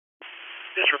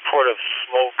This report of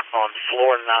smoke on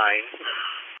floor 9.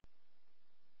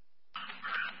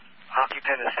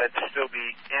 Occupant is said to still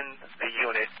be in the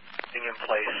unit, being in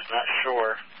place. Not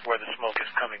sure where the smoke is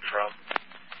coming from.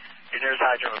 Your nearest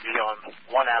hydrant will be on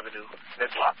 1 Avenue,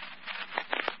 mid-block.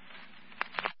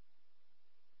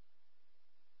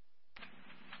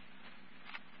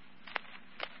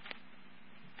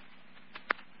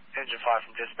 Engine 5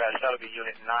 from dispatch, that'll be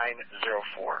unit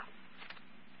 904.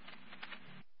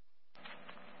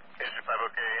 Engine 5,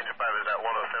 okay. Engine 5 is at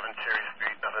 107 Cherry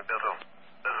Street. Nothing visible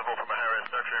from a high-rise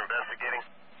structure. Investigating.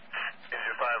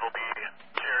 Engine 5 will be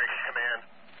Cherry Command.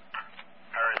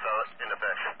 High-rise solid in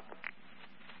effect.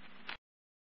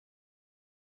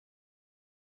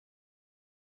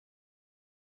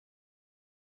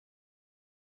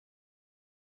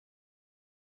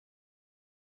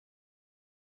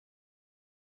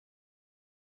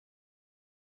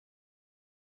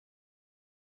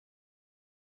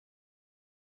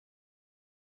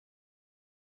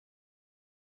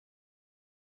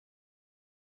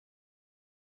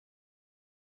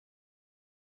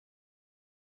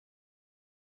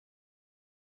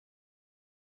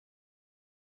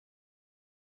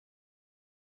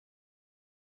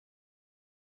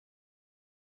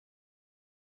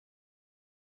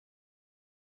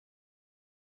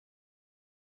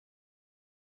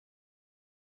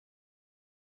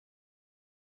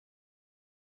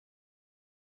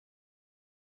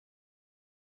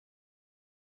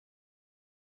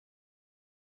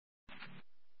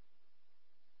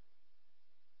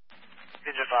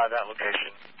 Engine 5, that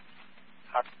location.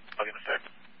 Hot plug in effect.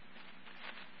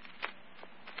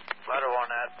 Ladder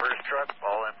 1 at first truck,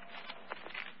 all in.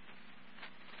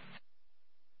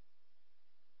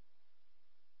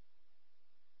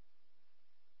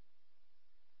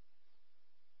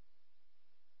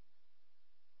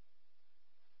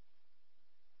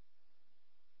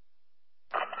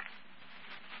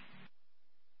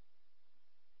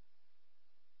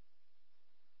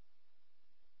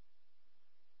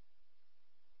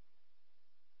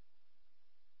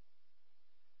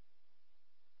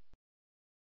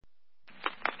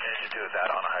 Engine 2 is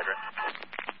out on a hydrant.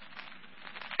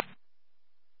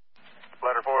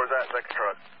 Ladder 4 is at second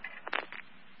truck.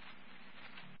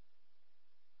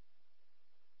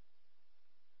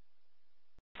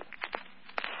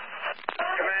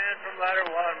 Command from ladder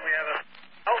 1, we have a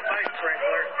outside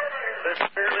sprinkler. Let's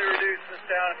fairly reduce this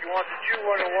down. If you want the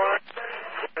 2101,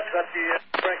 let's cut the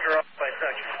sprinkler off by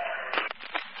touching.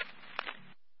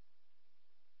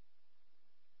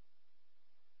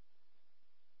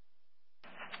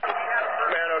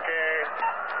 Command, okay.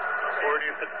 We'll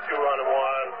reduce it to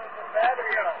 2-on-1.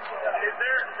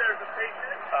 There's a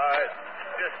patient?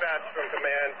 Dispatch from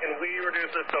command. Can we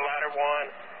reduce this to ladder 1,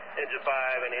 engine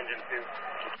 5, and engine 2?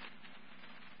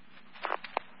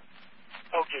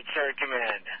 Okay, Cherry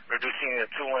Command. Reducing the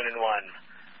 2-1 and 1.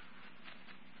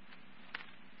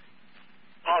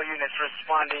 All units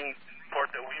responding. Report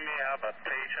that we may have a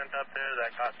patient up there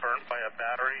that got burnt by a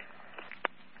battery.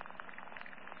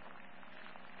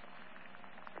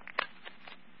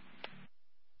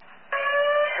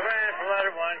 Command from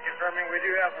ladder 1, confirming we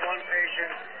do have one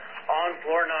patient on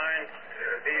floor 9.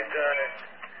 These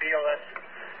BLS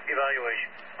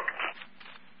evaluation.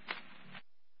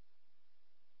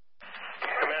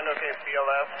 Command, okay,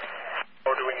 BLS.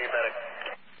 Or do we need medic?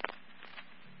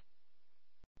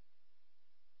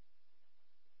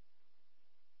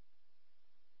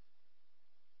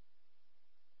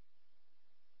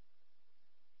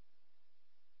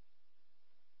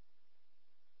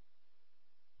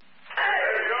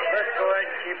 Let's go ahead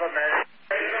and keep them in.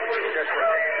 Just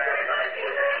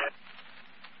retain that.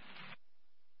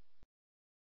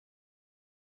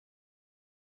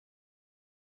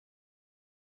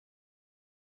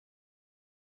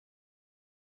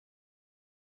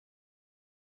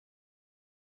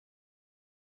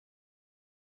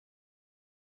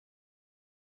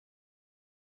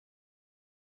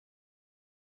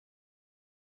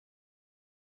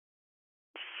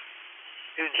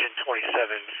 Engine 27,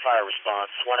 fire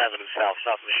response, 1 Avenue South,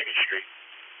 South Michigan Street.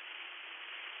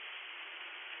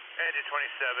 Engine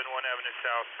 27, 1 Avenue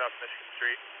South, South Michigan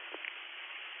Street.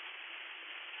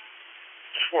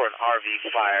 It's for an RV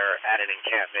fire at an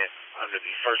encampment under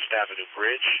the 1st Avenue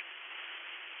Bridge.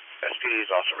 SPD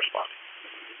is also responding.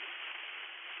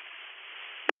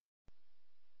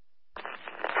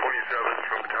 27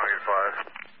 from Battalion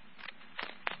 5.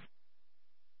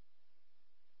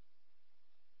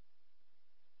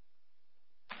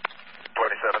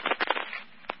 Is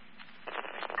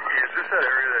this that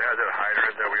area that has that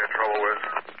hydrant that we had trouble with?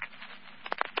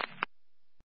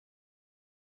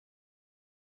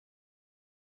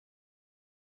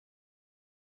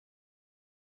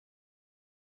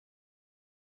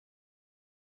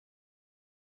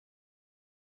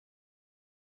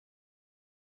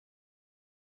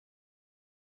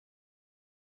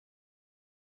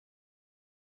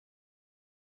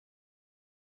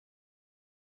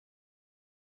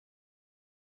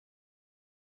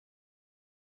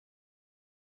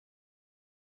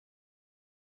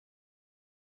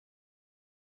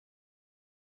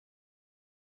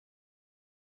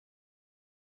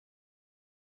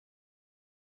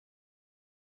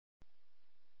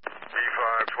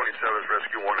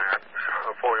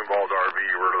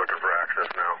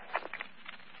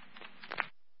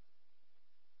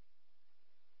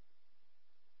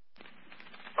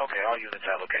 all units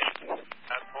at location.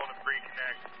 I'm pulling a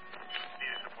pre-connect. Need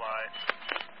a supply.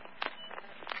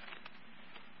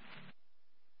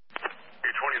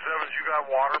 827s, you got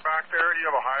water back there? Do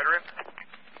you have a hydrant?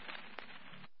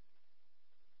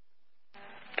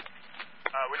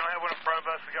 We don't have one in front of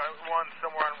us. We got one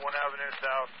somewhere on 1 Avenue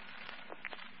South.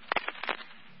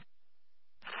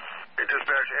 Hey,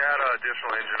 dispatch, add an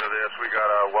additional engine to this. We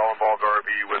got a well-involved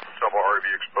RV with several RV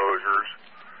exposures.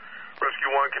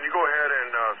 Rescue 1, can you go ahead and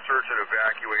search and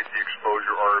evacuate the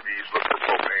exposure RVs? Look for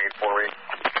propane for me.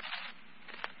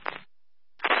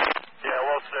 Yeah,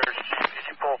 well, search. Can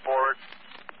you pull forward?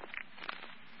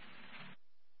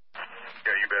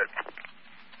 Yeah, you bet.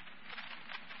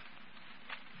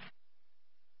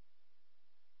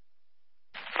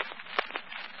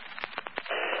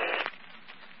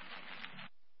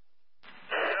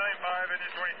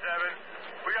 Engine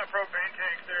 27. We got propane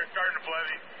tanks there starting to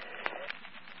levy.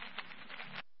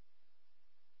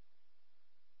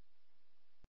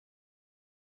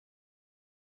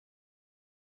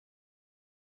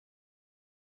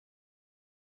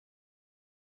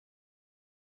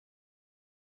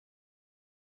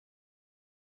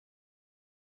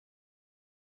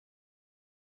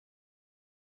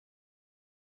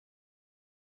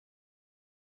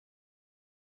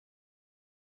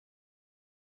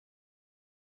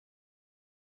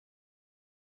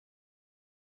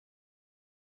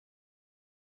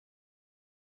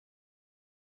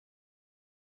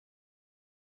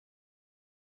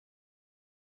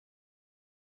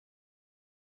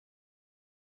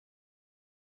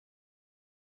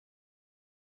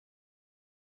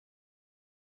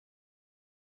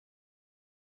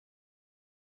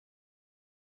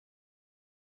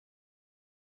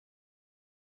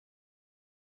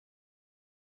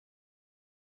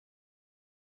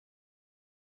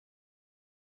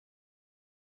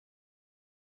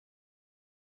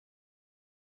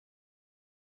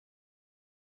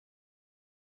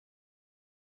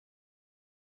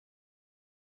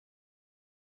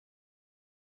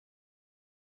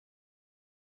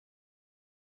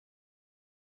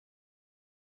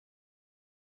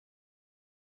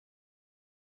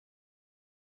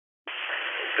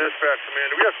 Dispatch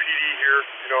command, do we have PD here?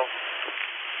 You know.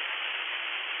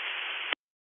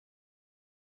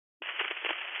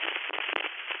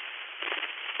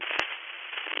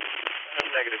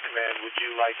 Negative command. Would you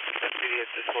like SPD at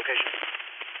this location?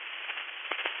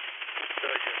 Yes,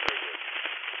 I would.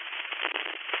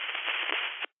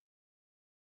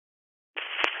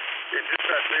 Yeah,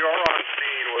 dispatch, they are on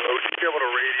scene. Would you be able to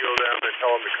radio them and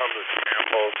tell them to come to the command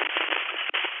post?